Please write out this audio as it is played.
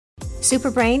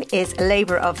Superbrain is a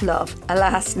labour of love.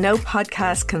 Alas, no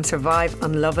podcast can survive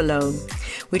on love alone.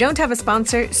 We don't have a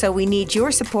sponsor, so we need your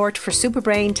support for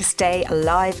Superbrain to stay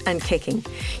alive and kicking.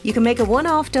 You can make a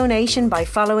one-off donation by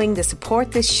following the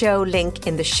Support This Show link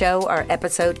in the show or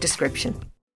episode description.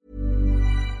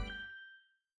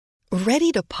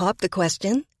 Ready to pop the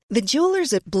question? The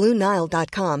jewelers at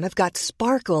BlueNile.com have got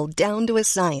sparkle down to a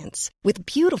science with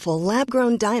beautiful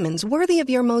lab-grown diamonds worthy of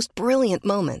your most brilliant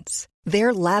moments.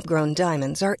 Their lab-grown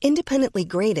diamonds are independently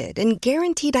graded and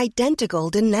guaranteed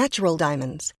identical to natural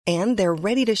diamonds, and they're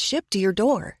ready to ship to your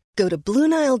door. Go to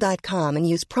BlueNile.com and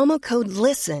use promo code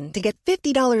LISTEN to get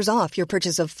 $50 off your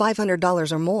purchase of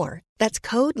 $500 or more. That's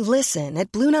code LISTEN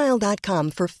at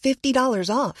BlueNile.com for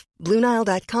 $50 off.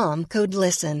 BlueNile.com, code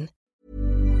LISTEN.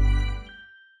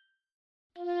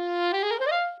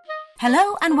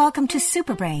 Hello and welcome to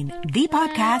Superbrain, the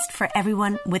podcast for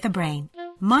everyone with a brain.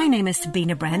 My name is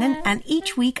Sabina Brennan, and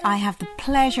each week I have the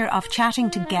pleasure of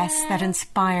chatting to guests that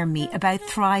inspire me about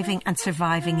thriving and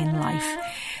surviving in life.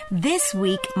 This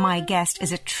week, my guest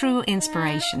is a true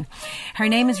inspiration. Her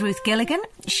name is Ruth Gilligan.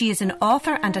 She is an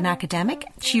author and an academic.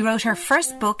 She wrote her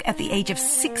first book at the age of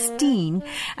 16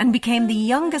 and became the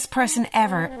youngest person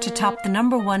ever to top the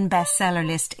 #1 bestseller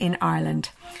list in Ireland.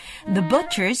 The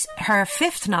Butchers, her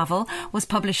 5th novel, was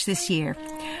published this year.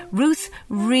 Ruth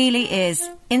really is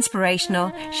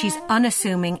inspirational. She's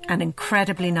unassuming and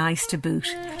incredibly nice to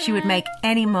boot. She would make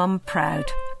any mum proud.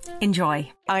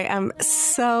 Enjoy. I am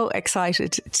so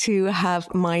excited to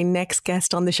have my next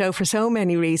guest on the show for so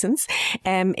many reasons.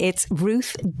 It's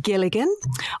Ruth Gilligan,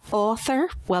 author,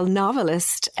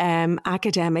 novelist,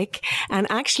 academic, and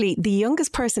actually the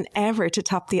youngest person ever to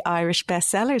top the Irish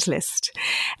bestsellers list.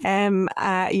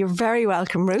 You're very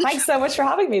welcome, Ruth. Thanks so much for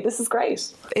having me. This is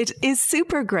great. It is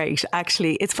super great,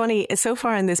 actually. It's funny, so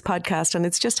far in this podcast, and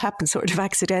it's just happened sort of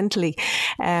accidentally,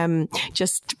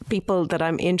 just people that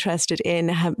I'm interested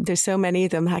in, there's so many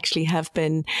of them actually have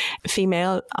been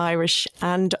female, Irish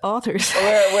and authors.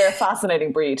 We're a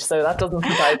fascinating breed, so that doesn't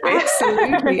surprise me.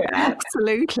 Absolutely,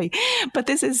 absolutely. But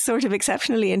this is sort of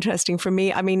exceptionally interesting for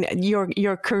me. I mean,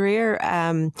 your career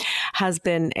has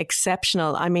been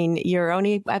exceptional. I mean, you're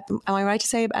only, am I right to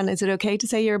say, and is it okay to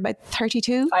say you're about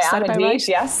 32? I am indeed, right?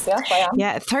 Yes, I am.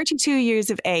 Yeah, 32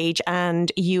 years of age,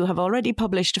 and you have already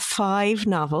published 5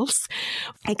 novels.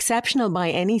 Exceptional by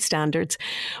any standards.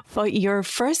 But your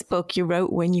first book you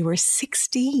wrote when you were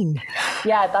 16.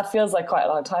 Yeah, that feels like quite a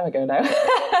long time ago now.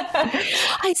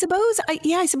 I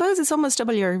suppose it's almost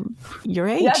double your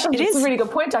age. Yeah, that's a really good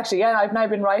point, actually. Yeah, I've now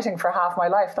been writing for half my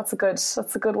life. That's a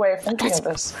good way of thinking of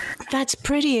it. That's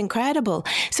pretty incredible.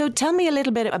 So tell me a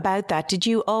little bit about that. Did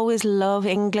you always love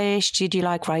English? Did you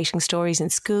like writing stories in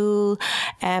school?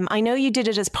 I know you did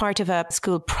it as part of a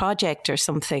school project or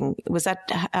something. Was that,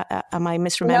 am I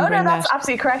misremembering that? No, that's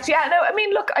absolutely correct. Yeah, no, I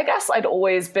mean, look, I guess I'd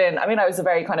always been, I was a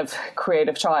very kind of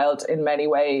creative child in many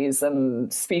ways,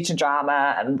 and speech and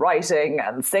drama and writing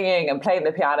and singing and playing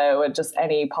the piano and just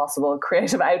any possible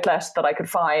creative outlet that I could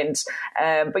find.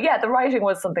 But yeah, the writing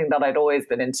was something that I'd always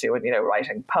been into, and,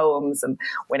 writing poems and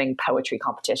winning poetry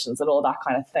competitions and all that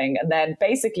kind of thing. And then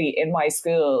basically in my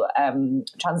school,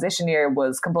 transition year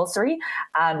was compulsory.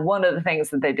 And one of the things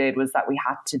that they did was that we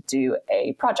had to do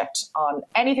a project on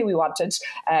anything we wanted.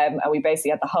 And we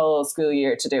basically had the whole school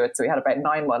year to do it. So we had about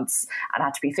 9 months and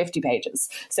had to be 50 pages.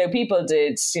 So people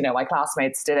did, my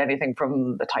classmates did anything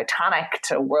from the Titanic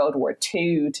to World War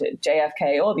II to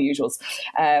JFK, all the usuals.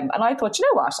 And I thought, you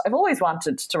know what? I've always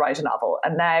wanted to write a novel,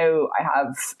 and now I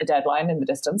have a deadline in the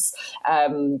distance.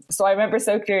 So I remember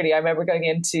so clearly, going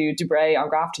into Dubray on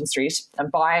Grafton Street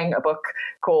and buying a book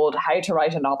called How to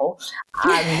Write a Novel.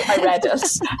 And I read it.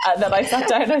 And then I sat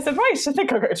down and I said, right, I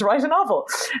think I'm going to write a novel.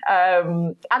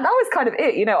 And that was kind of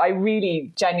it. I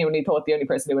really genuinely thought the only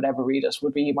person who would ever read it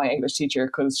would be my English teacher,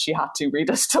 because she had to read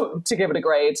it to give it a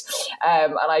grade.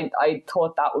 And I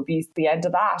thought that would be the end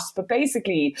of that. But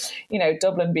basically,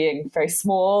 Dublin being very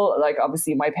small, like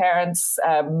obviously my parents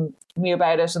knew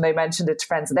about it and they mentioned it to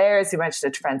friends of theirs, who mentioned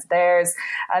it to friends of theirs.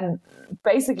 And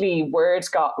basically word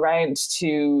got round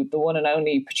to the one and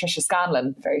only Patricia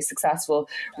Scanlon, very successful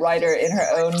writer in her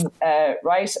own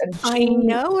right. And I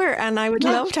know her, and I would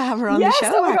love to have her on the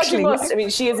show. Oh my God, actually, you must. I mean,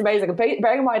 she is amazing.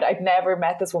 Bearing in mind, I'd never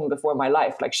met this woman before in my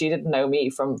life. Like she didn't know me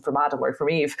from Adam or from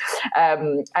Eve.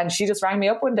 And she just rang me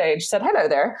up one day and she said, hello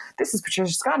there, this is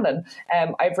Patricia Scanlon.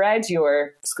 I've read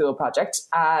your school project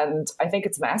and I think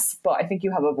it's a mess, but I think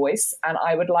you have a voice and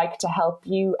I would like to help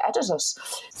you edit it.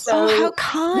 So, how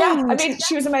kind. Yeah, I mean,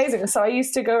 she was amazing. So I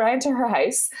used to go around to her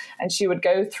house and she would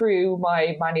go through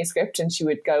my manuscript and she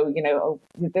would go, you know, oh,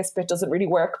 this bit doesn't really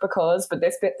work because, but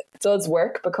this bit does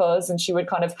work because, and she would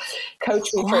kind of coach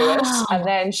me through it. And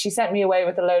then she sent me away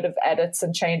with a load of edits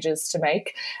and changes to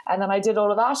make. And then I did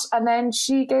all of that. And then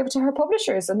she gave it to her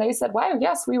publishers and they said, wow,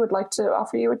 yes, we would like to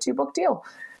offer you a 2-book deal.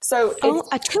 So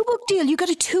a 2-book deal. You got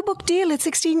a 2-book deal at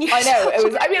 16 years. I know. It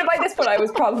was. I mean, by this point, I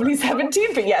was probably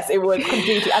 17, but yes, it was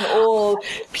completely and all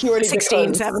purely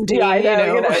 16, because, 17. Yeah, I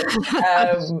know. You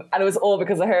know. And it was all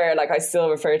because of her. Like I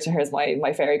still refer to her as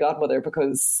my fairy godmother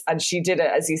because, and she did it,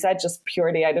 as you said, just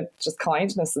purely out of just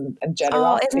kindness and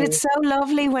generosity. Oh, isn't it so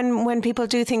lovely when people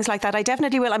do things like that? I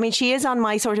definitely will. I mean, she is on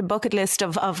my sort of bucket list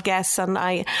of guests, and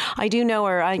I do know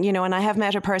her. And I have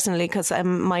met her personally because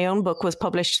my own book was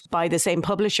published by the same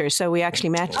publisher. So we actually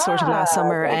met sort of last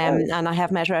summer, and I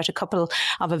have met her at a couple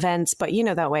of events. But you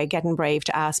know that way, getting brave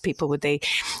to ask people would they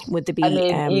be I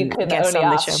mean, you can guests only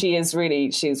on the ask. show.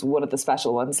 She's one of the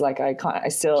special ones. Like I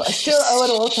still owe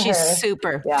it all to her. She's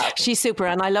super. Yeah, she's super,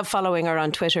 and I love following her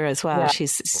on Twitter as well. Yeah.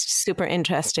 She's super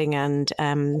interesting and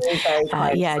very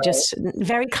kind, just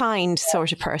very kind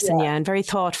sort of person. Yeah, and very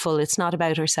thoughtful. It's not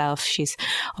about herself. She's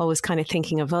always kind of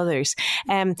thinking of others.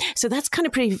 So that's kind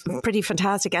of pretty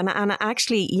fantastic. And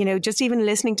actually, you know, just even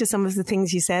listening to some of the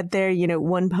things you said there, you know,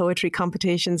 won poetry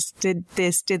competitions, did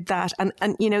this, did that. And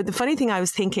you know, the funny thing I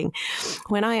was thinking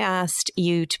when I asked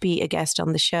you to be a guest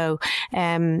on the show,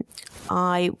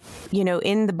 you know,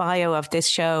 in the bio of this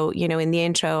show, you know, in the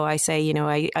intro, I say, you know,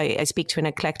 I speak to an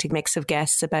eclectic mix of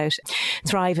guests about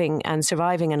thriving and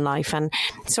surviving in life. And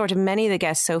sort of many of the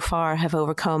guests so far have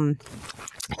overcome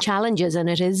challenges, and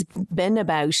it has been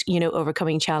about, you know,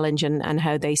 overcoming challenge and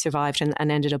how they survived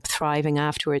and ended up thriving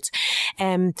afterwards.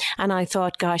 And I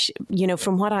thought, gosh, you know,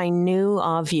 from what I knew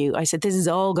of you, I said, this is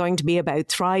all going to be about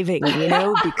thriving, you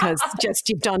know, because just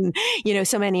you've done, you know,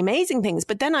 so many amazing things.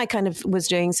 But then I kind of was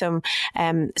doing some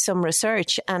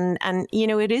research and, you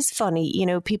know, it is funny, you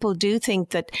know, people do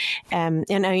think that, and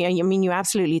I mean, you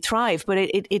absolutely thrive, but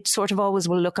it sort of always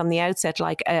will look on the outset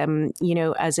like, you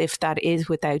know, as if that is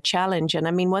without challenge. And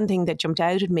I mean, one thing that jumped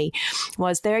out at me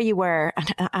was there you were,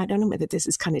 and I don't know whether this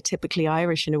is kind of typically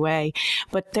Irish in a way,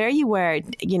 but there you were,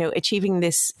 you know, achieving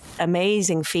this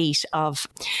amazing feat of,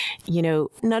 you know,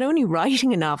 not only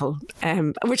writing a novel,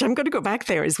 which I'm going to go back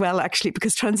there as well, actually,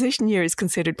 because transition year is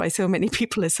considered by so many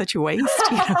people as such a waste,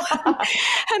 you know?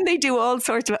 And they do all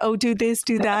sorts of, do this,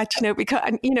 do that, you know, because,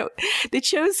 and, you know, it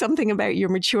shows something about your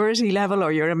maturity level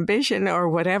or your ambition or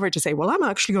whatever to say, well, I'm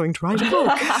actually going to write a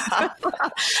book.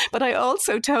 But I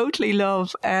also totally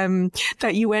love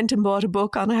that you went and bought a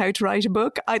book on how to write a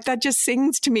book. That just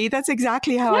sings to me. That's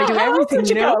exactly how I do everything. How did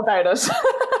you know about it?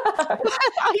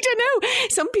 I don't know.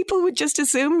 Some people would just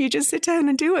assume you just sit down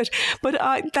and do it. But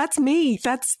that's me.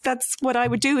 That's what I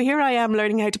would do. Here I am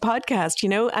learning how to podcast, you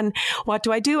know, and what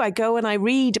do? I go and I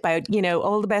read about, you know,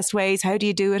 all the best ways. How do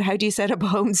you do it? How do you set up a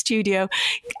home studio?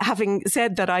 Having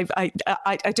said that,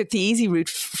 I took the easy route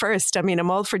first. I mean,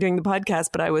 I'm all for doing the podcast,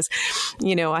 but I was,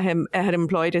 you know, I had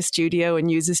employed a studio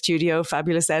and used a studio,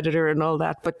 fabulous editor and all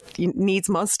that, but needs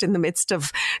must in the midst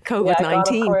of COVID-19. Yeah,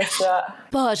 of course, yeah.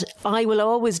 But I will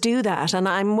always do that. And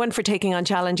I'm one for taking on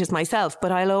challenges myself,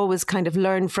 but I'll always kind of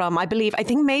learn from, I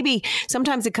think maybe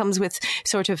sometimes it comes with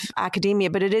sort of academia,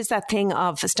 but it is that thing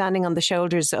of standing on the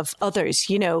shoulders of others.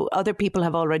 You know, other people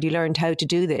have already learned how to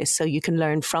do this, so you can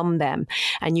learn from them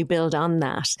and you build on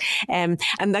that. And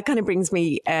that kind of brings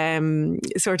me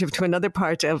sort of to another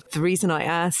part of the reason I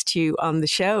asked you on the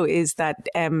show is that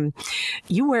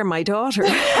you were my daughter.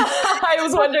 I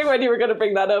was wondering when you were going to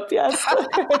bring that up, yes.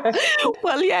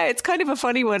 Well, yeah, it's kind of a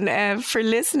funny one. For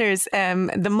listeners,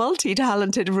 the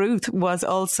multi-talented Ruth was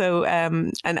also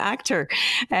an actor.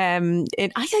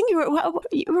 I think you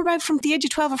were about from the age of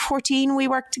 12 or 14 we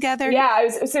worked together. Yeah, I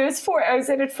was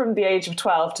in it from the age of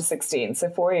 12 to 16, so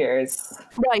 4 years.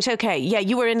 Right, okay. Yeah,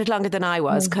 you were in it longer than I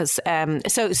was because,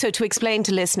 so to explain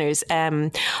to listeners,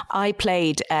 I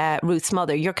played Ruth's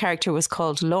mother. Your character was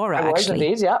called Laura, I was actually.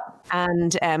 Indeed, yeah.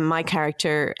 And my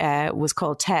character was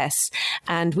called Tess,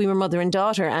 and we were mother and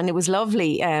daughter, and it was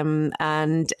lovely.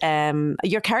 And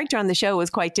your character on the show was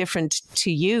quite different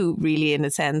to you, really, in a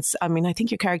sense. I mean, I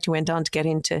think your character went on to get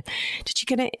into. Did she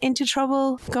get into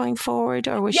trouble going forward,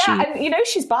 or was she? Yeah, and you know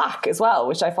she's back as well,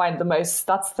 which I find the most.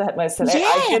 That's the most hilarious.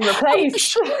 Yeah. I've been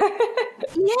replaced.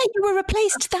 Yeah, you were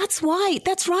replaced. That's why.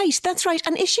 That's right. That's right.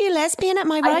 And is she a lesbian?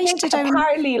 Am I right? I think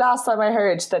apparently last time I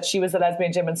heard that she was a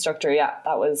lesbian gym instructor. Yeah,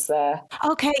 that was.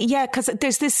 Okay, yeah, because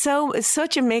there's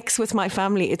such a mix with my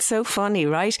family. It's so funny,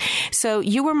 right? So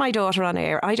you were my daughter on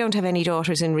air. I don't have any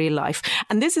daughters in real life,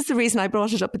 and this is the reason I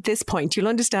brought it up at this point. You'll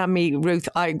understand me, Ruth.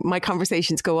 My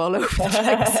conversations go all over the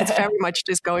place. It's very much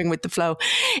just going with the flow,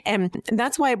 and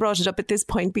that's why I brought it up at this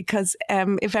point, because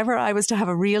if ever I was to have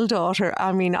a real daughter,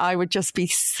 I mean, I would just be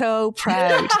so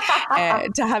proud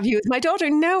to have you as my daughter.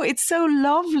 No, it's so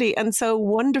lovely and so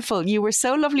wonderful. You were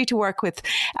so lovely to work with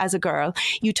as a girl.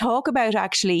 You talk about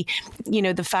actually, you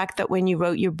know, the fact that when you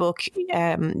wrote your book,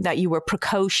 that you were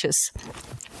precocious.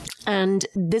 And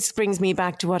this brings me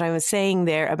back to what I was saying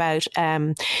there about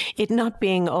it not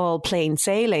being all plain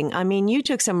sailing. I mean, you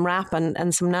took some rap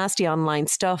and some nasty online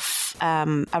stuff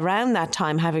around that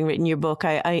time, having written your book.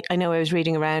 I know I was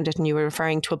reading around it, and you were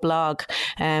referring to a blog,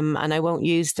 and I won't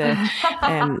use the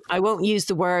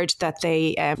word that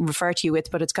they refer to you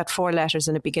with, but it's got 4 letters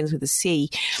and it begins with a C.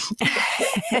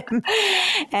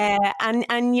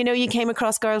 And you know, you came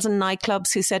across girls in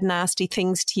nightclubs who said nasty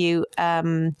things to you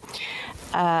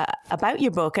about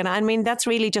your book, and I mean, that's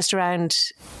really just around.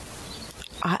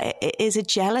 Is it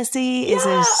jealousy? Yeah,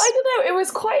 I don't know.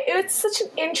 It's such an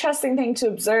interesting thing to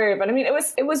observe. And I mean,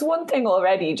 it was one thing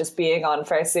already just being on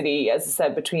Fair City, as I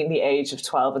said, between the age of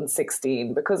 12 and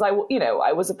 16, because I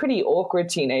was a pretty awkward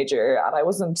teenager, and I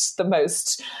wasn't the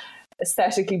most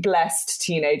aesthetically blessed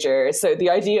teenager. So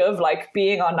the idea of like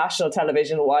being on national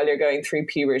television while you're going through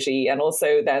puberty, and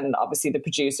also then obviously the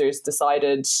producers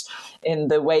decided in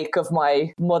the wake of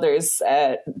my mother's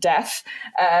death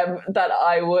that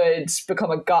I would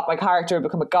become my character would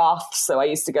become a goth. So I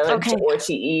used to go into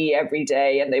RTE every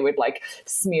day, and they would like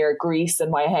smear grease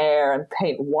in my hair and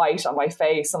paint white on my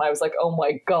face. And I was like, oh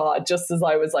my God, just as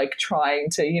I was like trying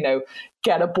to, you know,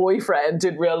 get a boyfriend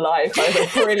in real life. I was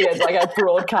like, brilliant. Like I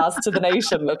broadcast to the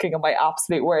nation looking at my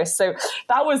absolute worst. So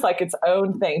that was like its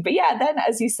own thing. But yeah, then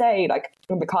as you say, like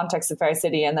in the context of Fair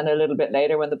City, and then a little bit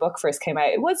later when the book first came out,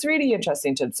 it was really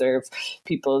interesting to observe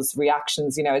people's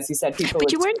reactions. You know, as you said,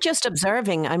 But you weren't just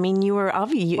observing. I mean, you were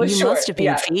obviously, you must have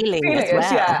been feeling as it,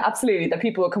 well. Yeah, absolutely. That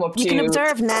people would come up to you. You can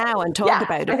observe now and talk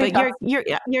about it, but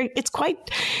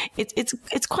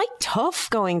it's quite tough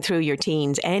going through your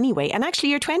teens anyway. And actually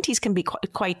your 20s can be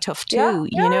quite tough too,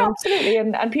 you know? Absolutely.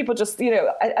 And people just, you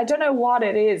know, I don't know what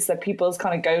it is that people's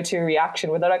kind of go-to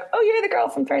reaction where they're like, oh, you're the girl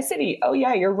from Fair City. Oh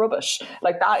yeah, you're rubbish.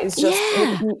 Like that is just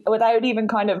without even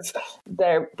kind of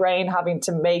their brain having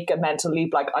to make a mental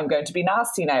leap, like I'm going to be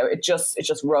nasty now. It just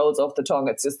rolls off the tongue.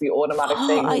 It's just the automatic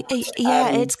thing.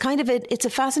 It's kind of it's a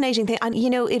fascinating thing. And, you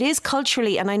know, it is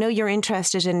culturally, and I know you're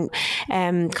interested in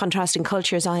contrasting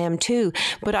cultures, I am too,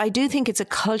 but I do think it's a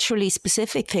culturally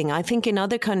specific thing. I think in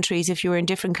other countries, if you were in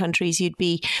different countries, you'd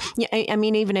be, I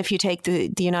mean, even if you take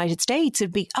the United States,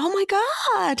 it'd be, oh my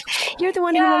God, you're the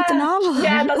one who wrote the novel.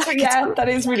 Yeah, that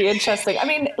is really interesting. I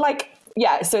mean, like,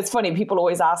 yeah, so it's funny. People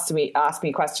always ask me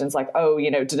questions like, oh, you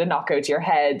know, did it not go to your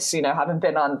head? You know, having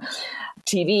been on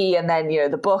TV and then, you know,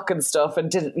 the book and stuff,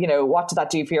 and what did that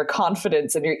do for your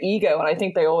confidence and your ego? And I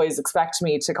think they always expect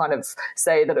me to kind of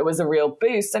say that it was a real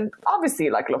boost. And obviously,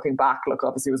 like looking back,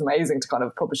 obviously it was amazing to kind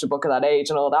of publish a book at that age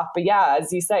and all that. But yeah,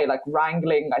 as you say, like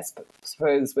wrangling, I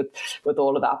suppose, with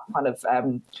all of that kind of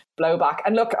blowback.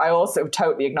 And look, I also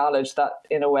totally acknowledge that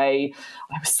in a way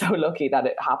I was so lucky that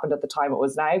it happened at the time it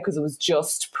was now, because it was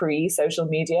just pre-social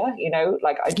media, you know,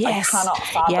 like I cannot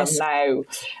fathom now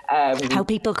how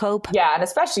people cope. Yeah, and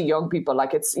especially young people,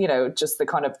 like it's, you know, just the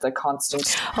kind of the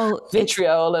constant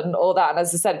vitriol and all that. And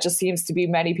as I said, it just seems to be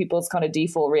many people's kind of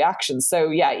default reactions. So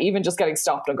yeah, even just getting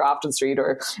stopped on Grafton Street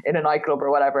or in a nightclub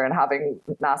or whatever and having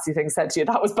nasty things said to you,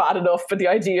 that was bad enough. But the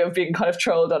idea of being kind of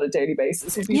trolled on a daily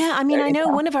basis. Yeah, I mean, I know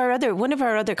one of our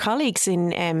other colleagues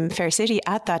in Fair City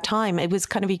at that time, it was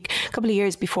kind of a couple of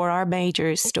years before our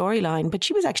major storyline, Einstein, but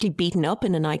she was actually beaten up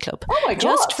in a nightclub. Oh my God.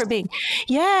 Just for being,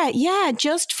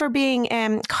 just for being,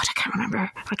 God,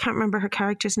 I can't remember her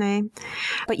character's name.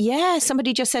 But yeah,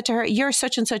 somebody just said to her, "You're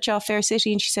such and such off Fair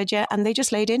City." And she said, yeah. And they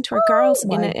just laid into her, girls.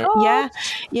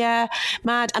 Yeah,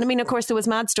 mad. And I mean, of course, there was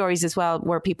mad stories as well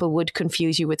where people would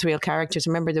confuse you with real characters.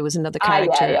 Remember, there was another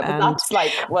character. But that's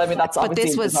like, well, I mean, that's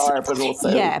obviously bizarre, but also.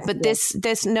 Yeah, but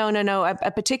this, no,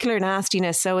 a particular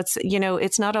nastiness. So it's,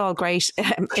 it's not all great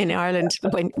in Ireland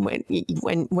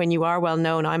when you are well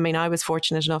known. I mean, I was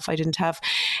fortunate enough, I didn't have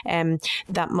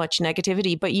that much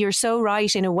negativity, but you're so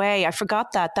right in a way. I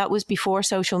forgot that was before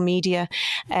social media.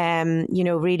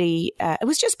 Really, it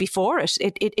was just before it.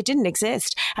 It didn't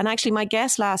exist. And actually, my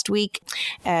guest last week,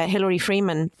 Hilary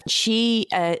Freeman, she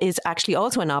is actually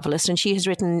also a novelist, and she has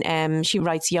written, she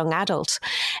writes young adult,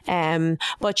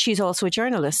 but she's also a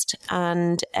journalist.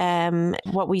 And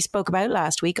what we spoke about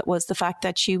last week was the fact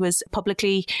that she was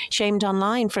publicly shamed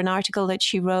online for an article that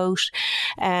she wrote.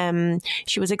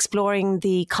 She was exploring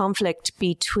the conflict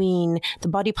between the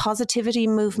body positivity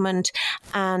movement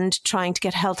and trying to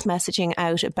get health messaging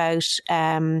out about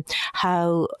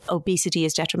how obesity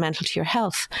is detrimental to your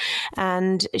health.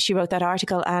 And she wrote that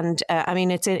article, and I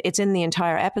mean, it's in the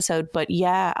entire episode, but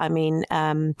yeah, I mean,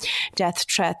 death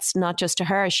threats, not just to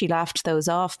her, she laughed those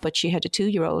off, but she had a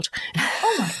 2-year-old.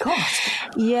 Oh my God.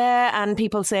 Yeah, and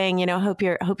people saying, hope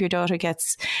your daughter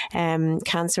gets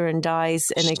cancer and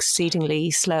dies an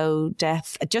exceedingly slow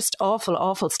death. Just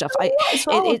awful stuff.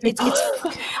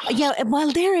 Yeah,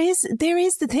 well, there is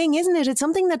the thing, isn't it? It's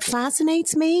something that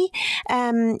fascinates me.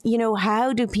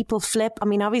 How do people flip? I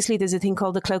mean, obviously there's a thing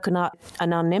called the cloak of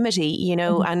anonymity,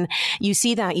 and you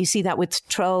see that with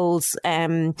trolls,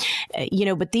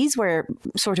 but these were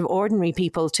sort of ordinary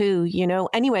people too,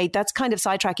 Anyway, that's kind of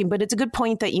sidetracking, but it's a good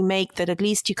point that you make, that at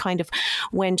least you kind of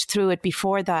went through it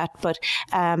before that. But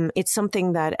it's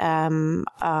something that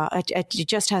it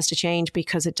just has to change,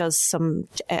 because it does some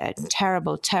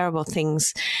terrible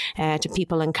things to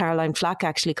people. And Caroline Flack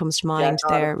actually comes to mind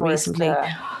recently.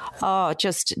 Yeah. Oh,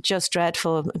 just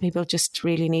dreadful. People just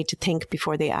really need to think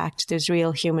before they act. There's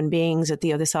real human beings at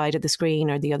the other side of the screen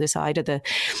or the other side of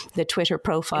the Twitter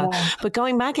profile. Yeah. But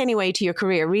going back anyway to your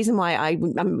career, reason why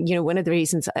one of the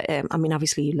reasons, I mean,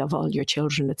 obviously you love all your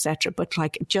children, etc. But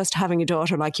like, just having a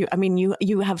daughter like you, I mean,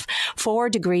 you have 4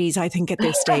 degrees, I think, at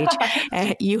this stage.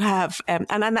 You have,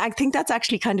 and I think that's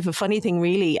actually kind of a funny thing,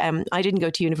 really. I didn't go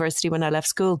to university when I left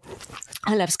school.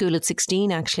 I left school at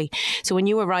 16, actually. So when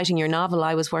you were writing your novel,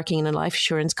 I was working in a life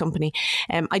assurance company.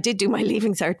 I did do my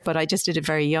leaving cert, but I just did it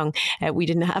very young. We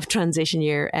didn't have transition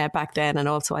year back then. And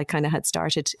also I kind of had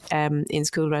started in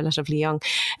school relatively young.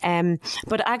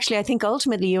 But actually, I think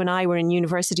ultimately you and I were in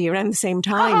university around the same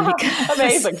time.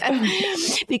 Amazing.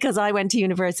 Because I went to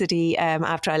university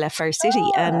after I left Fair City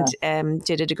and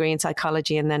did a degree in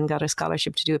psychology, and then got a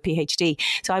scholarship to do a PhD.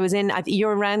 So I was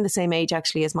you're around the same age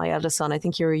actually as my eldest son. I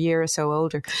think you're a year or so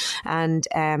older. And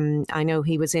I know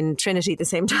he was in Trinity the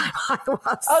same time I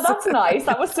was. Oh, that's nice.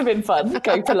 That must have been fun,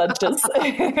 going to lunches.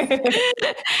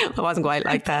 It wasn't quite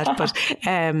like that, but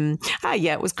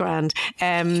yeah, it was grand.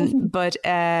 But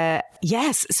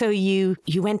yes, so you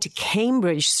went to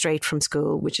Cambridge straight from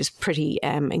school, which is pretty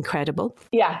incredible.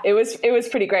 Yeah, it was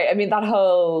pretty great. I mean, that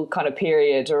whole kind of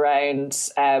period around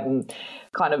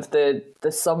kind of the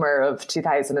summer of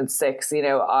 2006,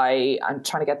 I'm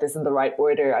trying to get this in the right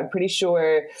order. I'm pretty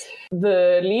sure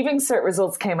the leaving cert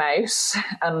results came out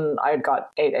and I had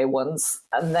got 8 A1s.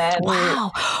 And then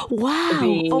wow.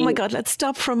 Oh my God, let's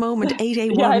stop for a moment. 8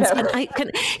 A1s.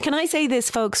 And can I say this,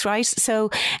 folks, right? So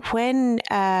when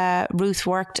Ruth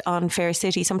worked on Fair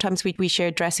City, sometimes we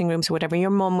shared dressing rooms or whatever. Your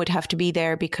mum would have to be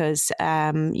there because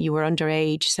you were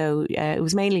underage. So it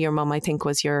was mainly your mum, I think,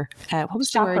 was your, what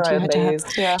was the word you had to have?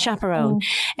 Yeah. Chaperone.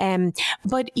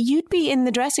 But you'd be in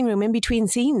the dressing room in between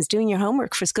scenes doing your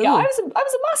homework for school. Yeah, I was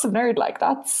a massive nerd. Like,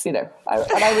 that's, and I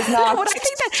was not. But I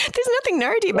think that there's nothing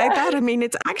nerdy about that. I mean,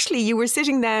 it's actually, you were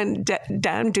sitting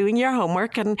down doing your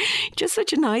homework, and just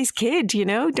such a nice kid,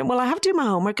 Well, I have to do my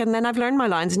homework, and then I've learned my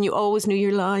lines, and you always knew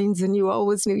your lines, and you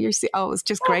always knew your. Oh, it was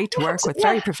just great to work with.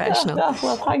 Very professional. Yeah,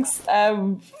 well, thanks.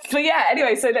 But yeah,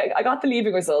 anyway, so I got the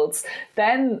leaving results.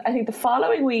 Then I think the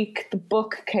following week the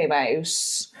book came out.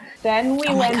 Then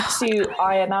we went to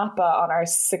Ayia Napa on our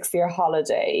 6th-year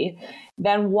holiday.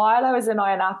 Then while I was in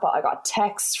Ayia Napa, I got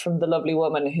text from the lovely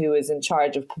woman who is in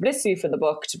charge of publicity for the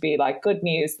book to be like, good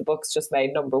news, the book's just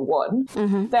made #1.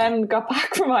 Mm-hmm. Then got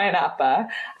back from Ayia Napa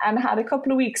and had a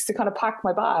couple of weeks to kind of pack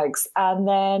my bags and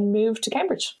then moved to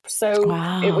Cambridge. So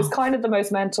It was kind of the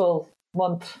most mental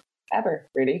month ever,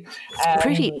 really.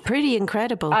 Pretty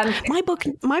incredible. And my book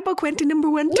went to number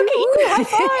 1 too. High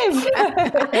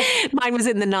five! Mine was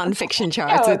in the non-fiction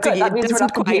charts. Oh, good. That means we're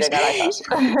not competing,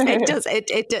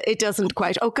 it doesn't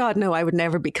quite. Oh God, no! I would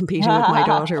never be competing with my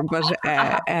daughter, but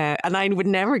and I would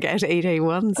never get 8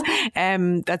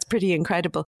 A1s. That's pretty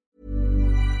incredible.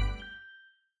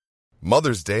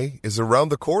 Mother's Day is around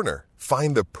the corner.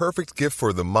 Find the perfect gift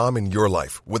for the mom in your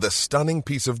life with a stunning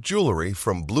piece of jewelry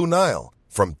from Blue Nile.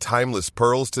 From timeless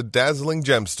pearls to dazzling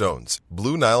gemstones,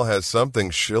 Blue Nile has something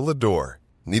she'll adore.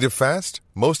 Need it fast?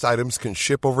 Most items can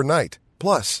ship overnight.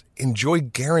 Plus,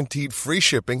 enjoy guaranteed free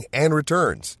shipping and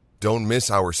returns. Don't miss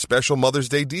our special Mother's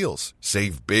Day deals.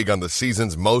 Save big on the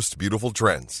season's most beautiful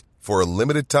trends. For a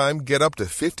limited time, get up to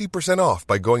 50% off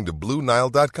by going to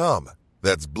BlueNile.com.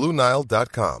 That's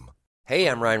BlueNile.com. Hey,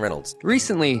 I'm Ryan Reynolds.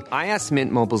 Recently, I asked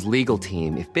Mint Mobile's legal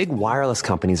team if big wireless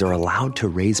companies are allowed to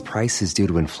raise prices due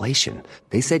to inflation.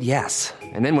 They said yes.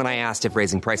 And then when I asked if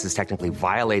raising prices technically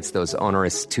violates those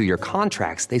onerous 2-year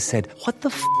contracts, they said, "What the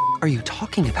f*** are you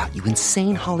talking about, you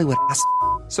insane Hollywood ass?"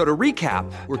 So to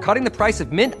recap, we're cutting the price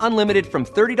of Mint Unlimited from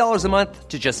 $30 a month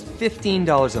to just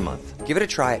 $15 a month. Give it a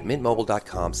try at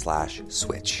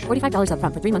mintmobile.com/switch. $45 up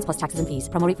front for 3 months plus taxes and fees.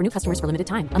 Promo rate for new customers for limited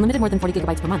time. Unlimited more than 40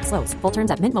 gigabytes per month. Slows full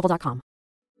terms at mintmobile.com.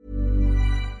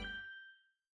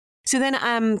 So then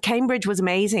Cambridge was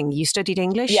amazing. You studied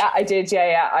English? Yeah, I did.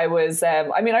 Yeah. I was,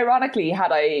 ironically,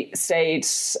 had I stayed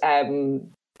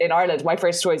in Ireland, my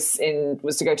first choice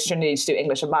was to go to Trinity to do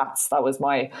English and maths. That was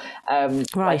my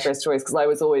my first choice, because I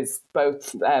was always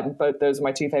both those are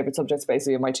my 2 favourite subjects,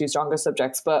 basically, and my 2 strongest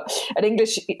subjects. But at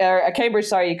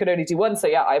Cambridge, you could only do one. So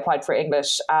yeah, I applied for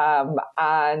English, and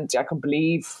I couldn't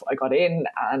believe I got in,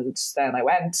 and then I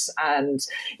went, and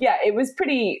yeah, it was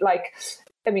pretty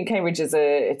Cambridge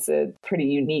it's a pretty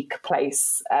unique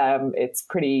place. It's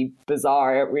pretty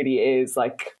bizarre. It really is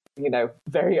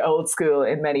very old school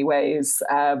in many ways.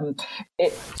 And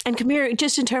come here,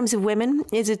 just in terms of women,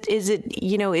 is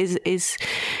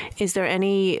there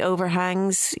any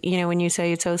overhangs, when you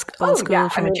say it's old school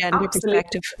from a gender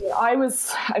perspective?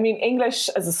 English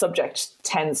as a subject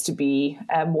tends to be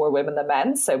more women than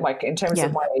men. So in terms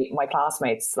of my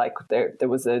classmates, there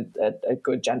was a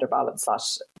good gender balance,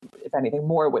 if anything,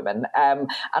 more women. And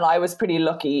I was pretty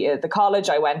lucky at the college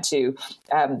I went to,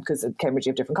 because at Cambridge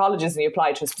you have different colleges and you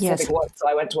apply to a specific one. So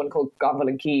I went to one called Gonville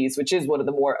and Keys, which is one of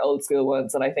the more old school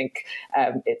ones. And I think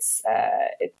it's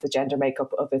the gender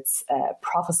makeup of its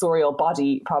professorial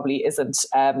body probably isn't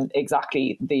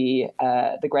exactly the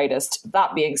greatest.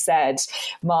 That being said,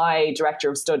 my director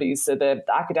of studies, so the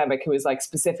academic who was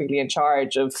specifically in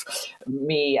charge of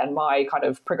me and my kind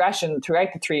of progression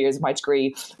throughout the 3 years of my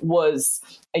degree, was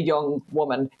a young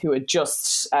woman who had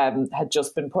just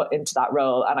been put into that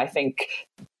role, and I think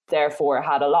therefore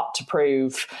had a lot to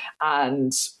prove,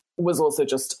 and was also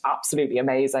just absolutely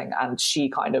amazing. And she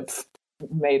kind of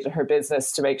made it her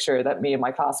business to make sure that me and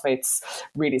my classmates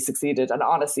really succeeded. And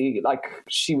honestly,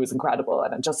 she was incredible.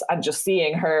 And just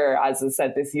seeing her, as I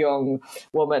said, this young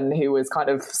woman who was kind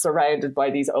of surrounded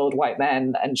by these old white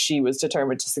men, and she was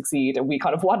determined to succeed. And we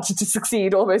kind of wanted to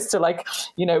succeed almost to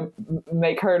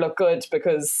make her look good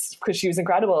because she was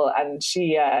incredible. And so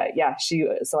I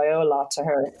owe a lot to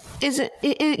her. Isn't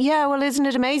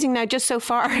it amazing now, just so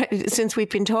far since we've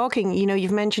been talking,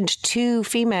 you've mentioned 2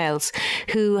 females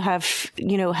who have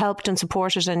helped and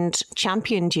supported and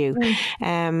championed you.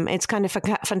 It's kind of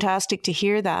fantastic to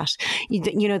hear that.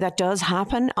 That does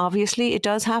happen. Obviously, it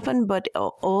does happen. But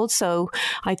also,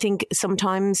 I think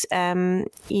sometimes,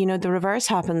 the reverse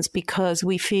happens, because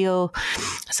we feel,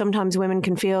 sometimes women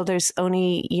can feel there's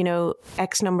only,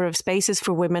 X number of spaces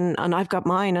for women, and I've got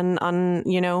mine, and I'm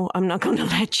not going to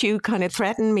let you kind of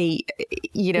threaten me,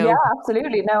 Yeah,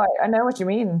 absolutely. No, I know what you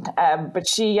mean. But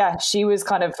she was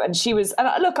kind of, and she was, and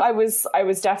look, I was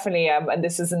definitely, and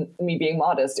this isn't me being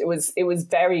modest, it was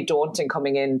very daunting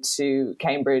coming into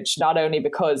Cambridge, not only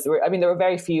because there were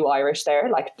very few Irish there,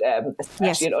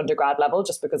 especially at undergrad level,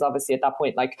 just because obviously at that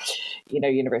point,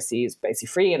 university is basically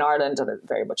free in Ireland, and it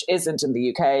very much isn't in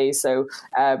the UK. So,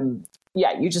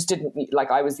 you just didn't,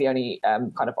 I was the only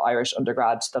kind of Irish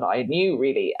undergrad that I knew,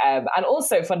 really. And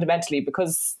also fundamentally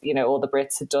because, all the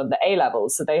Brits had done the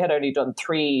A-levels, so they had only done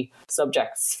 3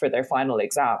 subjects for their final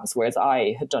exams, whereas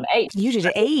I had done 8. You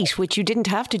did 8, which you didn't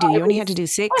have to do. You only had to do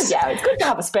 6. Oh, yeah, it's good to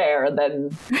have a spare and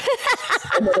then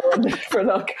another one for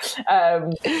luck.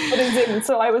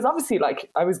 So I was obviously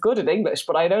I was good at English,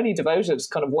 but I'd only devoted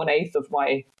kind of 1/8 of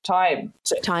my time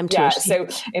to it. So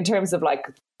in terms of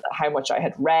how much I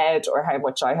had read or or how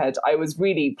much I was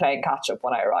really playing catch up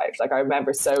when I arrived. Like I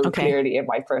remember so clearly in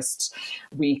my first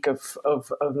week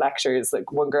of lectures,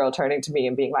 like one girl turning to me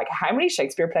and being like, how many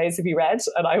Shakespeare plays have you read?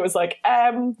 And I was like,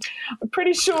 I'm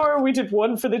pretty sure we did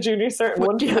one for the junior cert,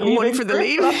 one for the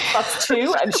leaving. That's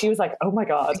two. And she was like, oh my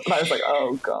God. And I was like,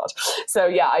 oh God. So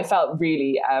yeah, I felt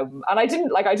really, and I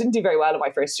didn't do very well in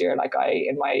my first year. Like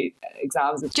in my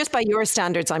exams. Just by your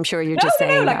standards, I'm sure you're just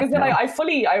saying like, that.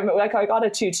 I got a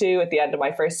 2-2 at the end of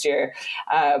my first year.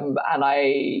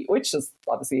 Which is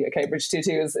obviously a Cambridge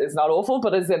 2-2 is not awful,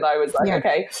 but as in I was like,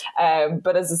 okay.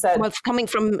 But as I said, well, coming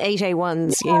from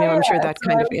 8A1s, I'm sure that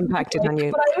kind of impacted on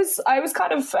you. But I was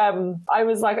kind of, I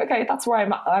was like, okay, that's where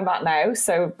I'm at now.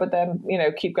 So, but then,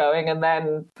 keep going. And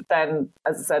then,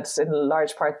 as I said, in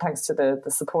large part, thanks to the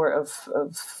support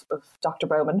of Dr.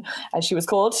 Bowman, as she was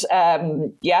called.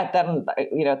 Then, at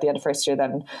the end of first year,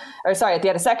 at the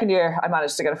end of second year, I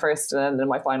managed to get a first. And then in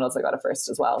my finals, I got a first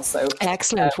as well. So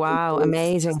excellent. Wow.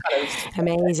 Amazing.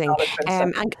 Amazing.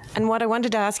 And what I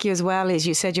wanted to ask you as well is,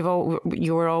 you said you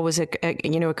were always a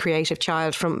creative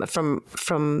child from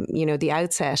the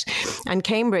outset. And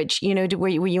Cambridge, were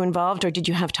you involved, or did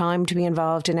you have time to be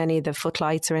involved in any of the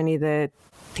footlights or any of the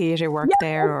theatre work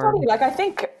there? Or funny. Like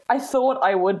I thought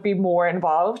I would be more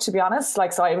involved, to be honest.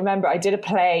 Like, so I remember I did a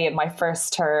play in my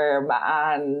first term,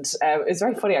 and it was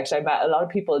very funny actually. I met a lot of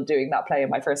people doing that play in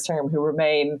my first term who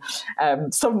remain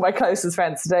some of my closest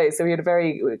friends today. So we had a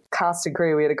very cast and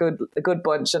crew. We had a good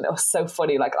bunch, and it was so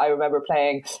funny. Like I remember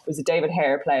playing, it was a David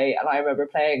Hare play, and I remember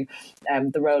playing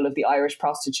the role of the Irish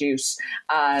prostitute.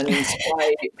 And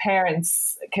my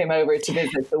parents came over to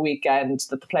visit the weekend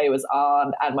that the play was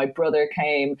on, and my brother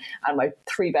came, and my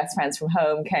 3 best friends from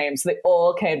home came. So they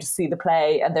all came to see the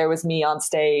play, and there was me on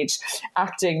stage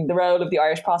acting the role of the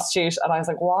Irish prostitute. And I was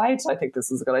like, why did I think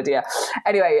this was a good idea?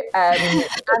 Anyway, and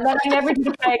then I never did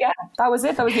the play again. That was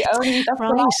it. That's the last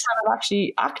time I've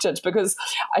actually acted, because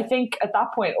I think at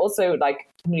that point also, like,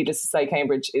 needless to say,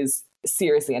 Cambridge is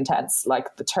seriously intense.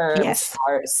 Like the terms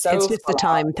are so it's just the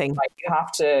time thing. Like you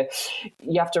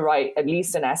have to write at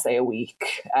least an essay a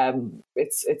week.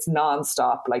 It's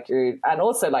nonstop.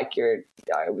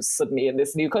 I was suddenly in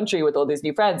this new country with all these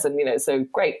new friends, and so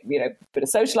great, bit of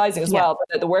socializing as well.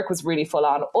 But the work was really full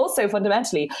on. Also,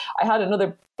 fundamentally, I had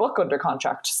another book under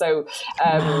contract, so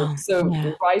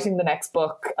writing the next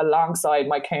book alongside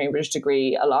my Cambridge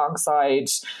degree,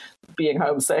 alongside being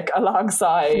homesick,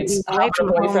 alongside having a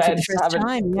boyfriend,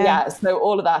 so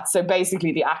all of that. So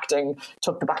basically the acting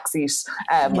took the backseat,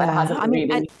 and hasn't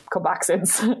really come back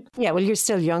since. Yeah, well, you're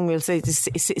still young. We'll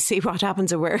see what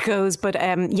happens or where it goes. But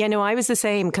I was the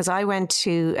same, because I went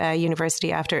to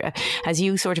university after, as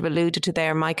you sort of alluded to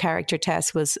there, my character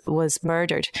Tess was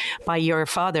murdered by your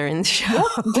father in the show.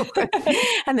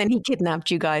 And then he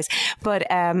kidnapped you guys. But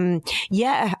I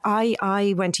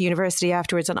went to university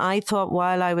afterwards, and I thought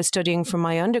while I was studying for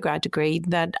my undergrad degree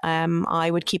that I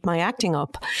would keep my acting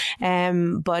up.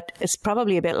 But it's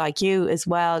probably a bit like you as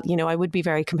well. I would be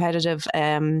very competitive,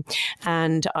 and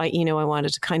I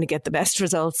wanted to kind of get the best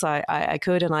results I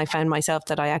could. And I found myself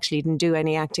that I actually didn't do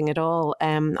any acting at all.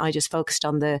 I just focused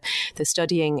on the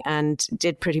studying and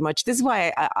did pretty much. This is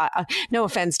why I no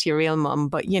offense to your real mum,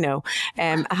 but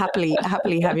happily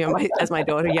have you as my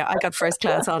daughter. Yeah, I got first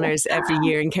class honours every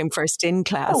year and came first in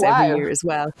class every year as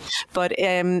well. But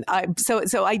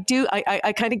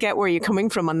I kind of get where you're coming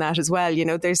from on that as well.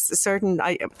 There's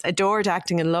I adored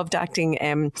acting and loved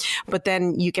acting, but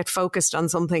then you get focused on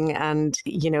something, and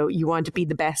you want to be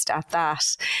the best at that.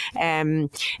 And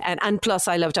plus,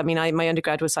 I loved. My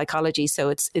undergrad was psychology, so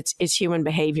it's human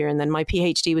behaviour, and then my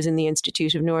PhD was in the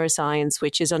Institute of Neuroscience,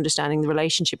 which is understanding the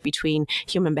relationship between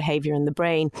human behaviour and the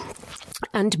brain.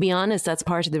 And to be honest, that's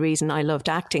part of the reason I loved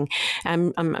acting.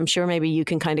 I'm sure maybe you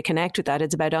can kind of connect with that.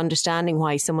 It's about understanding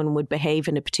why someone would behave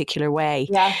in a particular way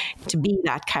to be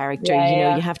that character.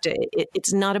 You have to.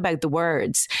 It's not about the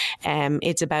words.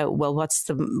 It's about, well, what's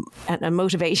and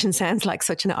motivation sounds like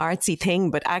such an artsy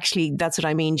thing, but actually that's what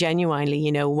I mean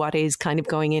genuinely. What is kind of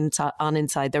going on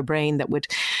inside their brain that would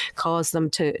cause them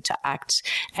to act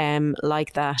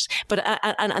like that. But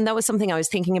and that was something I was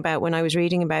thinking about when I was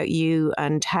reading about you,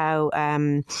 and how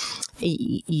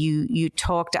you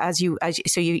talked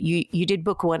so you did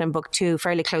book 1 and book 2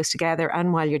 fairly close together,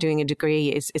 and while you're doing a degree,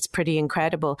 it's pretty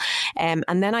incredible.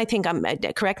 And then I think,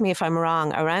 correct me if I'm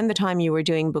wrong, around the time you were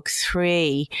doing book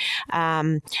 3,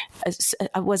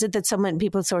 was it that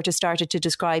people sort of started to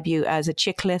describe you as a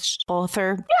chick lit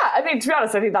author? Yeah, I mean, to be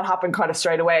honest, I think that happened kind of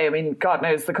straight away. I mean, God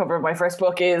knows the cover of my first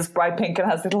book is bright pink and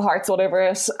has little hearts all over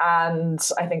it. And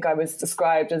I think I was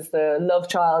described as the love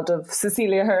child of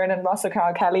Cecilia Hearn and Ross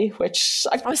O'Carroll Kelly, which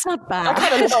it's not bad. I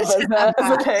kind of love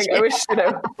as a thing. I wish,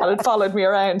 that had followed me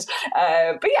around.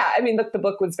 But yeah, I mean, look, the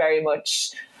books were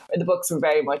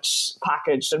very much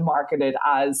packaged and marketed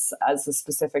as a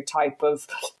specific type of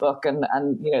book, and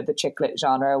the chick lit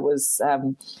genre was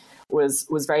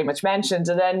very much mentioned.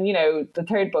 And then the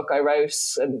third book I wrote,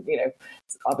 and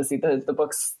obviously the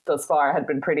books thus far had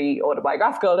been pretty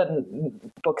autobiographical,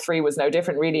 and book 3 was no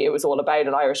different really. It was all about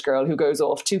an Irish girl who goes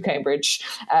off to Cambridge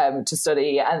to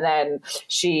study, and then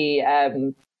she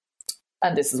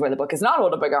and this is where the book is not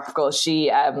autobiographical, she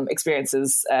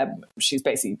experiences, she's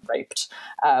basically raped.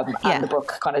 And the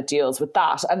book kind of deals with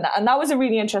that. And that was a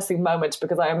really interesting moment,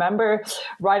 because I remember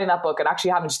writing that book and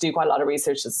actually having to do quite a lot of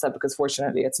research, as I said, because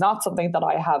fortunately it's not something that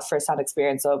I have firsthand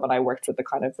experience of. And I worked with the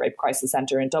kind of Rape Crisis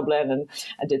Centre in Dublin and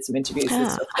did some interviews and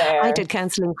stuff there. I did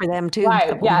counselling for them too.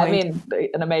 Wow. Yeah, I mean,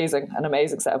 an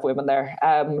amazing set of women there.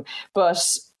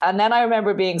 And then I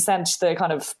remember being sent the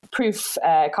kind of proof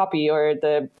copy, or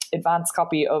the advanced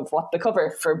copy of what the cover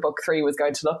for book 3 was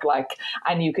going to look like.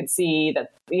 And you could see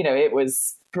that, it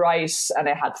was bright and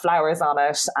it had flowers on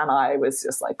it. And I was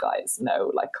just like, guys,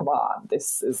 no, like, come on,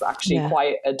 this is actually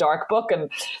quite a dark book,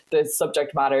 and the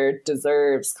subject matter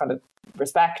deserves kind of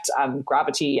respect and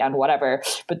gravity and whatever.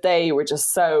 But they were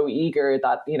just so eager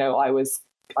that,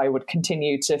 I would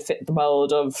continue to fit the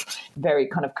mold of very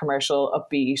kind of commercial,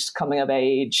 upbeat, coming of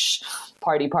age,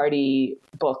 party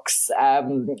books.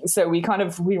 So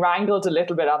we wrangled a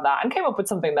little bit on that and came up with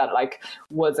something that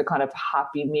was a kind of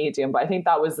happy medium. But I think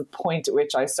that was the point at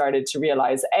which I started to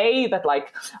realize, A, that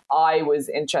I was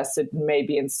interested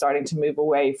maybe in starting to move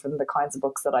away from the kinds of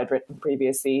books that I'd written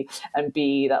previously, and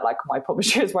B, that my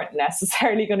publishers weren't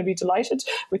necessarily going to be delighted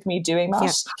with me doing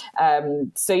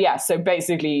that. So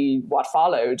basically what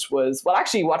followed,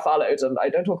 and I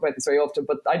don't talk about this very often,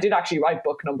 but I did actually write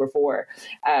book number 4,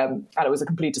 and it was a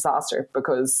complete disaster,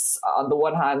 because on the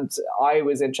one hand, I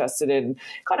was interested in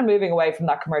kind of moving away from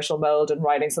that commercial mold and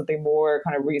writing something more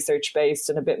kind of research based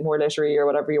and a bit more literary, or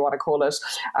whatever you want to call it.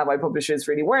 And my publishers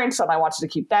really weren't, and I wanted to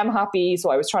keep them happy.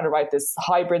 So I was trying to write this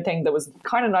hybrid thing that was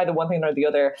kind of neither one thing nor the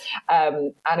other.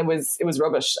 And it was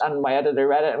rubbish. And my editor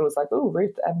read it and was like, oh,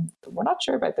 Ruth, we're not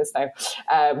sure about this now.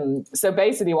 So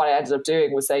basically what I ended up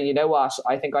doing was saying, you know what,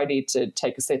 I think I need to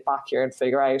take a sit back here and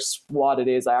figure out what it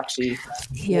is I actually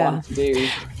want to do.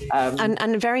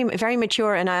 And very, very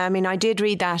mature. And I mean, I did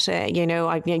read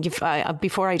that,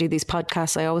 before I do these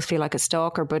podcasts, I always feel like a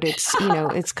stalker, but it's,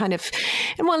 it's kind of,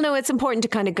 it's important to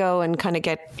kind of go and kind of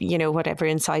get, whatever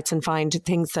insights and find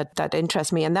things that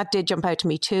interest me. And that did jump out to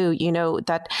me too,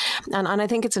 and I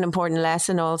think it's an important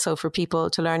lesson also for people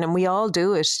to learn. And we all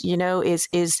do it,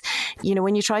 is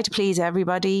when you try to please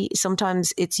everybody,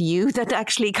 sometimes it's you that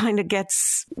actually kind of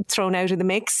gets thrown out of the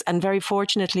mix. And very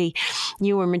fortunately,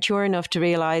 you were mature enough to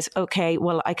realize, okay,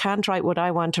 well, I can't write what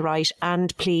I want to write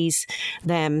and please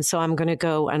them, so I'm going to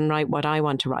go and write what I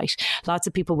want to write. Lots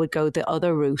of people would go the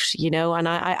other route, and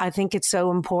I think it's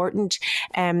so important,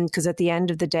 because at the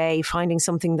end of the day, finding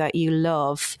something that you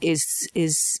love is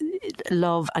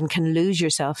love and can lose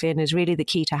yourself in is really the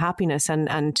key to happiness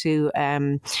and to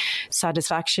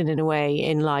satisfaction in a way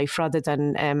in life, rather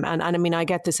than and I mean, I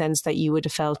get the sense that you would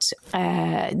have felt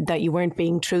that you weren't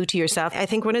being true to yourself. I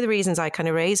think one of the reasons I kind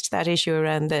of raised that issue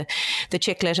around the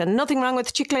chicklet, and nothing wrong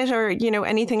with chicklet or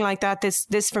anything like that,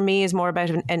 this for me is more about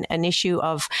an issue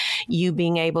of you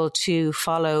being able to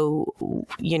follow,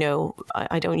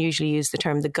 I don't usually use the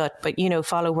term the gut, but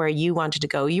follow where you wanted to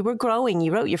go. You were growing,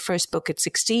 you wrote your first book at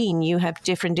 16, you have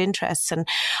different interests, and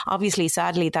obviously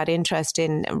sadly that interest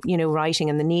in writing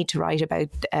and the need to write about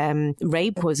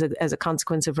rape was as a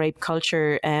consequence of rape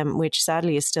culture, which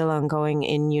sadly is still ongoing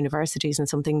in universities and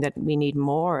something that we need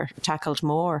tackled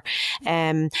more.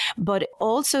 But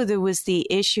also there was the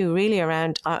issue really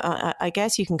around, I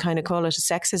guess you can kind of call it a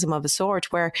sexism of a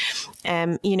sort, where,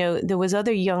 there was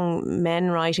other young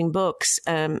men writing books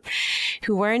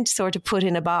who weren't sort of put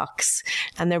in a box,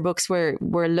 and their books were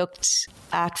looked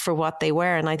at for what they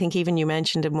were. And I think even you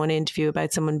mentioned in one interview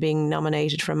about someone being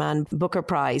nominated for a Man Booker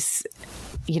Prize,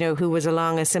 who was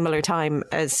along a similar time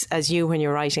as you when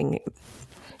you're writing.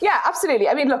 Yeah, absolutely.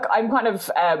 I mean, look, I'm kind of,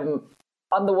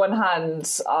 on the one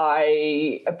hand,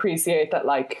 I appreciate that,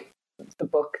 the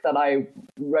book that I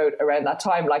wrote around that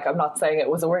time, I'm not saying it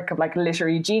was a work of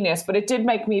literary genius, but it did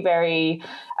make me very,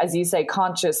 as you say,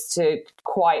 conscious to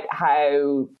quite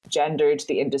how gendered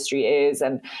the industry is,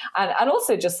 and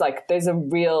also just like there's a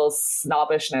real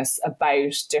snobbishness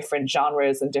about different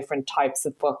genres and different types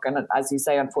of book, and as you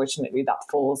say, unfortunately that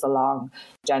falls along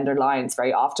gender lines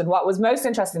very often. What was most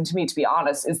interesting to me, to be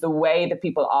honest, is the way that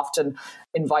people often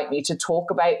invite me to talk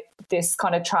about this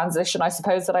kind of transition, I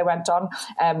suppose, that I went on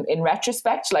in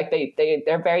retrospect. Like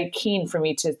they're very keen for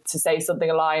me to say something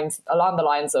along the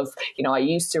lines of, you know, I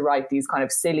used to write these kind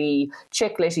of silly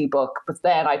chick litty book, but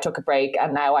then I took a break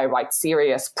and now I write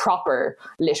serious, proper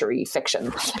literary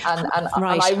fiction. And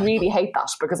I really hate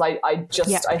that, because I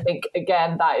think,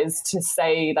 again, that is to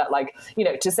say that, like, you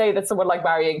know, to say that someone like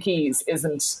Marion Keyes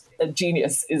isn't a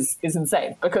genius is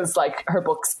insane, because like her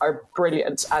books are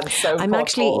brilliant and so I'm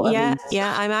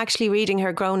actually reading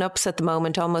her Grown Ups at the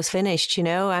moment, almost finished, you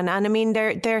know, and I mean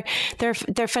they're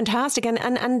fantastic,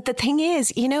 and the thing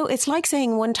is, you know, it's like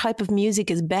saying one type of music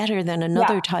is better than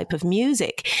another type of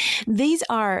music. These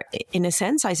are, in a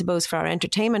sense, I suppose, for our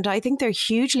entertainment, I think they're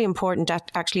hugely important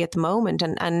actually at the moment,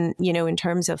 and you know, in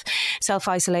terms of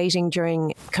self-isolating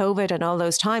during COVID and all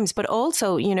those times, but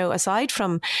also, you know, aside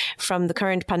from the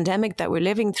current pandemic that we're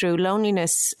living through,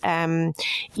 loneliness,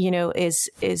 you know,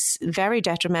 is very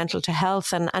detrimental to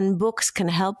health, and books can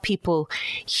help people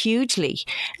hugely.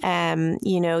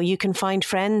 You know, you can find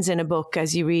friends in a book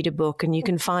as you read a book, and you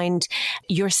can find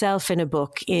yourself in a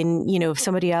book. In, you know, if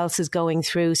somebody else is going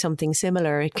through something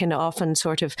similar, it can often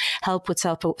sort of help with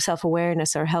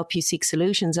self-awareness or help you seek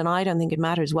solutions. And I don't think it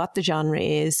matters what the genre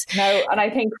is. No, and I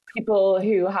think people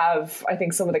who have, I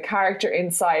think, some of the character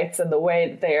insights and the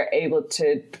way that they are able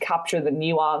to capture the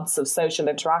nuance of social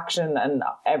interaction and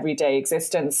everyday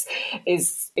existence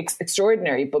is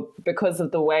extraordinary. But because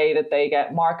of the way that they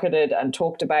get marketed and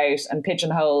talked about and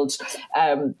pigeonholed,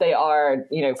 they are,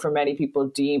 you know, for many people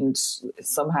deemed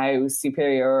somehow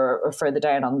superior or further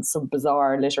down on some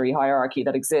bizarre literary hierarchy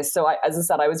that exists. So as I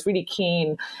said, I was really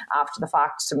keen after the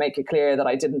fact to make it clear that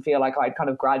I didn't feel like I'd kind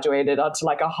of graduated onto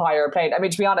like a higher plane. I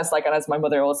mean, to be honest, like, and as my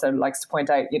mother also likes to point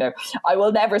out, you know, I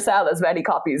will never sell as many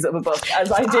copies of a book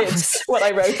as I did when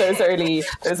I wrote those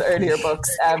earlier books.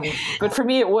 But for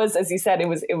me, it was, as you said, it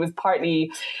was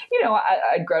partly, you know,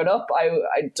 I'd grown up.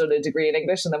 I'd done a degree in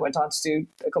English and then went on to do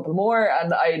a couple more,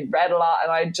 and I read a lot,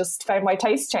 and I just found my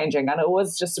taste changing. And it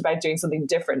was just about doing something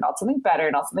different, not something better,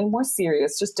 not something more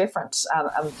serious, just different. And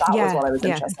that was what I was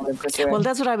interested in pursuing. Well,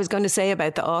 that's what I was going to say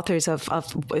about the authors of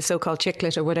so-called chick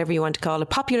lit, or whatever you want to call it,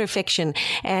 popular fiction.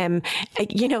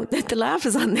 You know, the laugh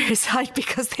is on their side,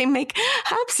 because they make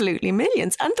absolutely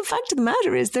millions. And the fact of the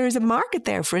matter is, there is a market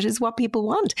there for it, is what people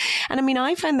want. And I mean,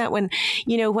 I found that when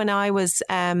I was,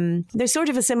 there's sort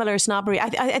of a similar snobbery.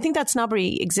 I think that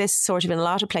snobbery exists sort of in a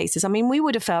lot of places. I mean, we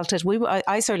would have felt it.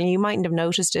 I certainly, you mightn't have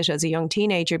noticed it as a young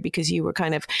teenager, because you were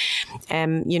kind of,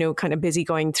 you know, kind of busy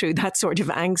going through that sort of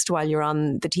angst while you're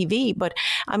on the TV. But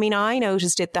I mean, I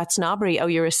noticed it, that snobbery. Oh,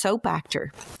 you're a soap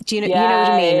actor. Do you know, you know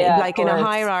what I mean? Like in a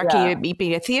hierarchy, you'd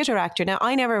be a theatre actor. Now,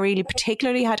 I never really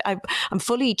particularly had, I'm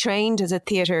fully trained as a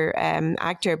theatre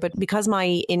actor, but because my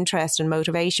interest and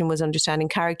motivation was understanding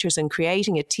characters and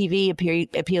creating it, TV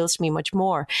appeals to me much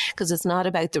more, because it's not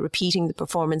about the repeating the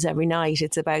performance every night.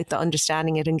 It's about the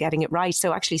understanding it and getting it right.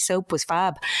 So actually soap was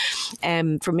fab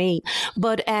for me.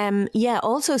 But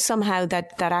also somehow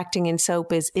that acting in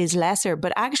soap is lesser.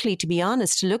 But actually, to be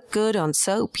honest, to look good on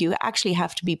soap, you actually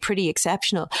have to be pretty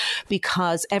exceptional,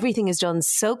 because everything is done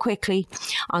so quickly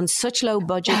on such low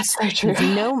budgets. That's so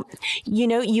true.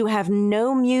 You have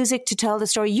no music to tell the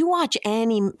story. You watch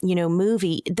any, you know,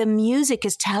 movie, the music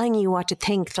is telling you what to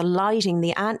think, the lighting,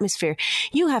 the atmosphere.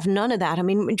 You have none of that. I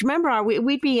mean, do you remember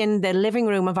we'd be in the living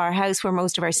room of our house where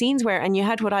most of our scenes were, and you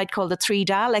had what I'd call the 3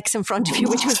 Daleks in front of you,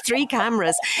 which was 3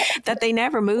 cameras that they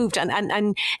never moved,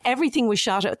 and everything was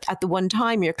shot at the one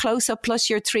time. Your close-up plus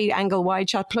your 3-angle wide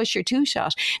shot plus your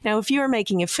 2-shot. Now, if you're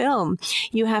making a film,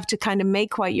 you have to kind of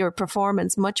make quite your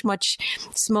performance much, much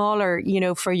smaller, you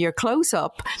know, for your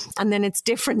close-up, and then it's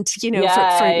different, you know,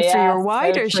 for your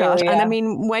wider shot. And I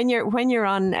mean, when you're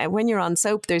on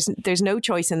soap, there's no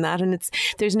choice in that, and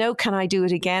there's no can I do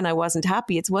it again? I wasn't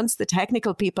happy. It's once the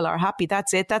technical people are happy,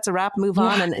 that's it. That's a wrap. Move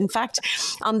on. And in fact,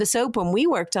 on the soap, when we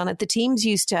worked on it, the teams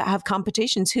used to have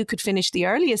competitions who could finish the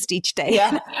earliest each day.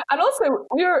 Yeah, and also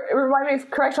remind me,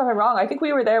 correct me if I'm wrong, I think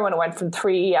we were there when it went from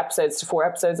 3 episodes to 4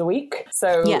 episodes a week.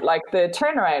 So like the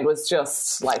turnaround was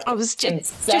just like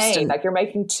insane. Like you're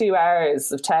making 2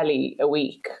 hours of telly, movie a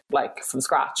week, like from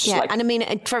scratch. Yeah, like, and I mean,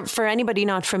 for anybody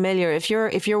not familiar, if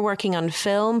you're working on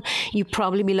film, you'd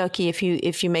probably be lucky if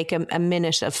you make a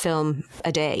minute of film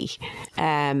a day.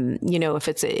 You know, if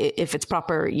it's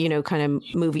proper, you know, kind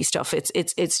of movie stuff,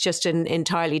 it's just an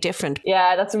entirely different.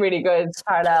 Yeah, that's a really good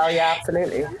parallel. Yeah,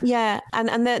 absolutely. Yeah,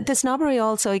 and the snobbery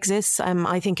also exists,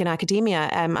 I think, in academia,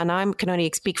 and I can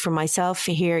only speak for myself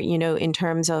here, you know, in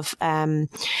terms of,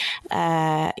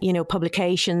 you know,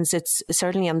 publications. It's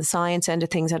certainly on the science end of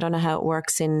things. I don't know how it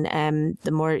works in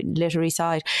the more literary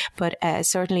side, but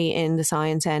certainly in the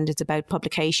science end, it's about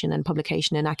publication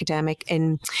in academic,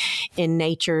 in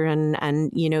Nature,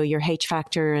 and you know, your H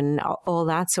factor and all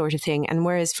that sort of thing. And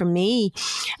whereas for me,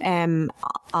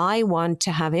 I want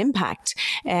to have impact.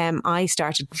 I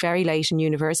started very late in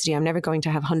university. I'm never going to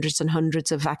have hundreds and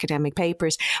hundreds of academic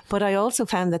papers, but I also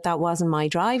found that wasn't my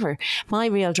driver. My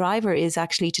real driver is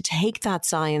actually to take that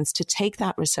science, to take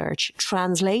that research,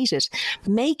 translate it,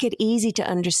 make it easy to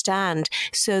understand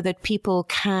so that people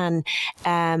can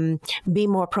be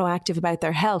more proactive about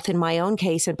their health, in my own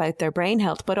case about their brain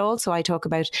health, but also I talk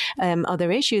about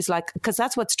other issues, like, because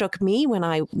that's what struck me when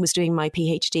I was doing my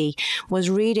PhD, was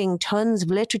reading tons of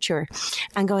literature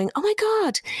and going, oh my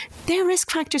God, they're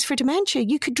risk factors for dementia.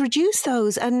 You could reduce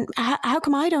those. And how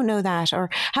come I don't know that? Or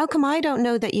how come I don't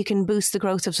know that you can boost the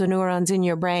growth of the neurons in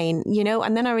your brain? You know,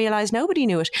 and then I realized nobody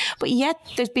knew it. But yet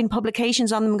there's been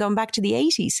publications on them going back to the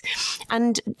 80s.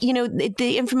 And, you know,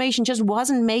 the information just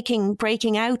wasn't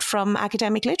breaking out from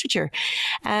academic literature.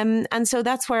 And so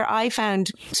that's where I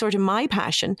found sort of my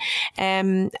passion.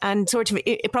 And sort of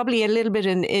probably a little bit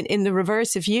in the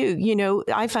reverse of you know,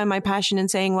 I found my passion in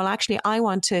saying, well, actually, I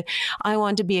want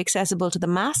to be accessible to the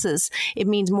masses. It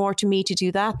means more to me to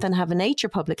do that than have a Nature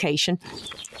publication.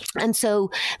 And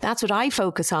so that's what I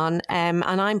focus on. And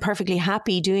I'm perfectly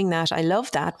happy doing that. I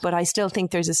love that. But I still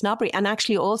think there's a snobbery. And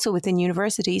actually also within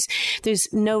universities, there's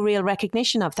no real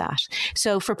recognition of that.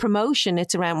 So for promotion,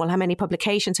 it's around, well, how many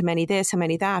publications, how many this, how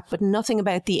many that, but nothing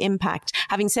about the impact.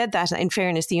 Having said that, in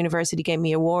fairness, the university gave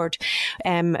me an award.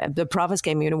 The provost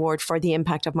gave me an award for the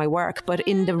impact of my work. But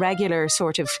in the regular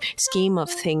sort of scheme of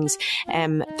things,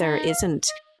 there isn't.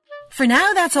 For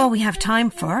now, that's all we have time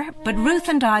for, but Ruth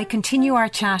and I continue our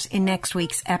chat in next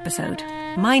week's episode.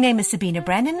 My name is Sabina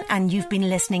Brennan, and you've been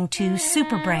listening to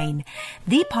Super Brain,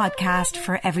 the podcast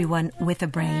for everyone with a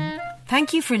brain.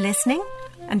 Thank you for listening,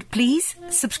 and please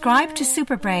subscribe to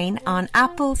Super Brain on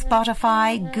Apple,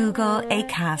 Spotify, Google,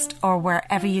 Acast, or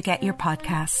wherever you get your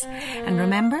podcasts. And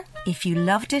remember, if you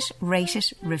loved it, rate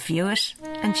it, review it,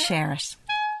 and share it.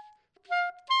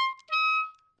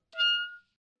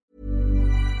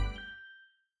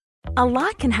 A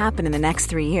lot can happen in the next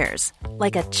 3 years.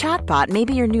 Like a chatbot may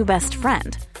be your new best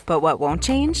friend. But what won't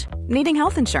change? Needing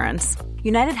health insurance.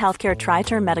 United Healthcare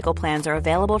Tri-Term Medical Plans are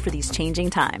available for these changing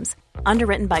times.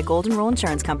 Underwritten by Golden Rule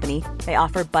Insurance Company, they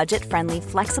offer budget-friendly,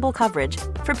 flexible coverage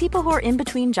for people who are in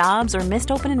between jobs or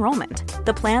missed open enrollment.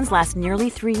 The plans last nearly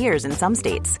 3 years in some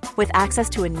states, with access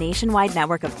to a nationwide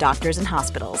network of doctors and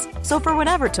hospitals. So for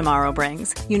whatever tomorrow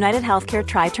brings, United Healthcare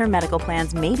Tri-Term Medical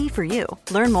Plans may be for you.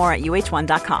 Learn more at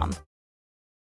uh1.com.